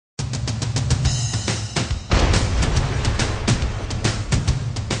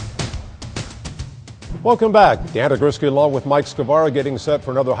Welcome back. Dan Agriski along with Mike Scavara getting set for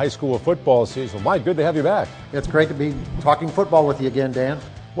another high school football season. Mike, good to have you back. It's great to be talking football with you again, Dan.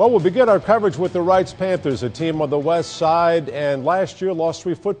 Well, we'll begin our coverage with the Reitz Panthers, a team on the west side, and last year lost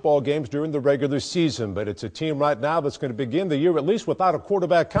 3 football games during the regular season. But it's a team right now that's going to begin the year at least without a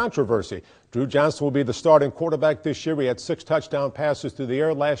quarterback controversy. Drew Johnson will be the starting quarterback this year. He had 6 touchdown passes through the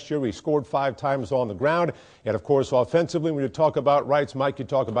air last year. He scored 5 times on the ground. And, of course, offensively, when you talk about Reitz, Mike, you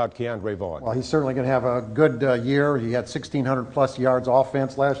talk about Keandre Vaughn. Well, he's certainly going to have a good year. He had 1,600-plus yards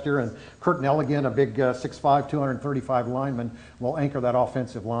offense last year. And Kurt Nelligan, a big 6'5", 235 lineman, will anchor that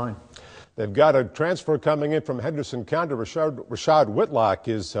offensive line. They've got a transfer coming in from Henderson County. Rashad Whitlock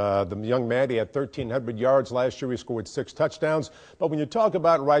is the young man. He had 1,300 yards last year. He scored 6 touchdowns. But when you talk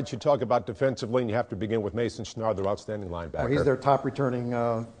about Reitz, you talk about defensively, and you have to begin with Mason Schnarr, their outstanding linebacker. Well, he's their top returning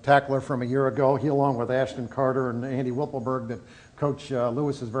tackler from a year ago. He, along with Ashton Carter and Andy Whippleberg, that Coach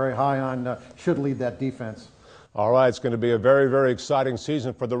Lewis is very high on, should lead that defense. All right, it's going to be a very, very exciting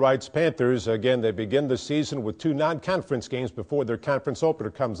season for the Reitz Panthers. Again, they begin the season with 2 non-conference games before their conference opener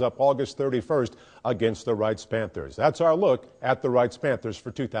comes up August 31st against the Reitz Panthers. That's our look at the Reitz Panthers for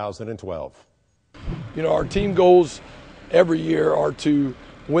 2012. You know, our team goals every year are to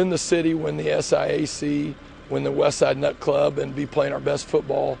win the city, win the SIAC, win the Westside Nut Club, and be playing our best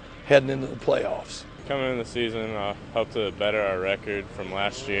football heading into the playoffs. Coming in the season, I hope to better our record from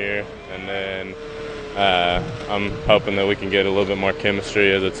last year, and then I'm hoping that we can get a little bit more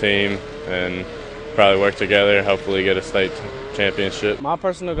chemistry as a team and probably work together, hopefully get a state championship. My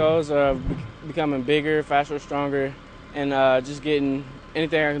personal goals are becoming bigger, faster, stronger, and just getting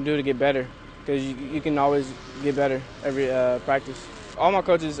anything I can do to get better, because you can always get better every practice. All my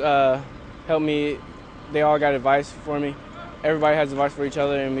coaches help me. They all got advice for me. Everybody has advice for each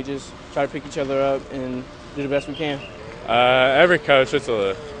other, and we just try to pick each other up and do the best we can. Every coach,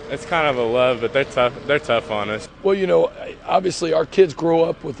 it's kind of a love, but they're tough on us. Well, you know, obviously our kids grow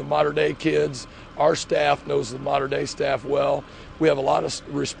up with the modern-day kids. Our staff knows the modern-day staff well. We have a lot of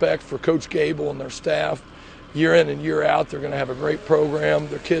respect for Coach Gable and their staff. Year in and year out, they're going to have a great program.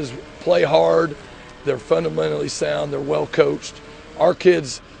 Their kids play hard. They're fundamentally sound. They're well coached. Our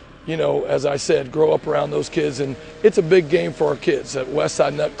kids, you know, as I said, grow up around those kids, and it's a big game for our kids. That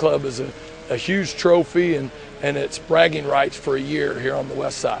Westside Nut Club is a huge trophy, and it's bragging rights for a year here on the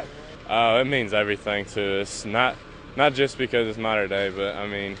west side. Oh, it means everything to us. Not just because it's modern day, but I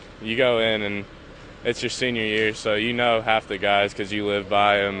mean, you go in and it's your senior year, so you know half the guys because you live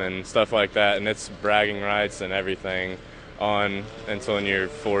by them and stuff like that, and it's bragging rights and everything on until you're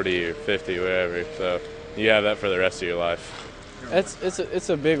 40 or 50, whatever. So you have that for the rest of your life. It's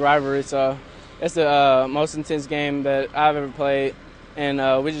a big rivalry. It's the most intense game that I've ever played,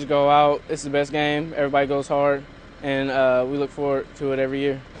 and we just go out. It's the best game. Everybody goes hard, and we look forward to it every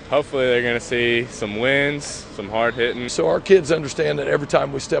year. Hopefully they're going to see some wins, some hard hitting. So our kids understand that every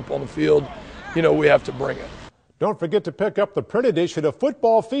time we step on the field, you know, we have to bring it. Don't forget to pick up the print edition of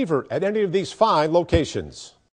Football Fever at any of these fine locations.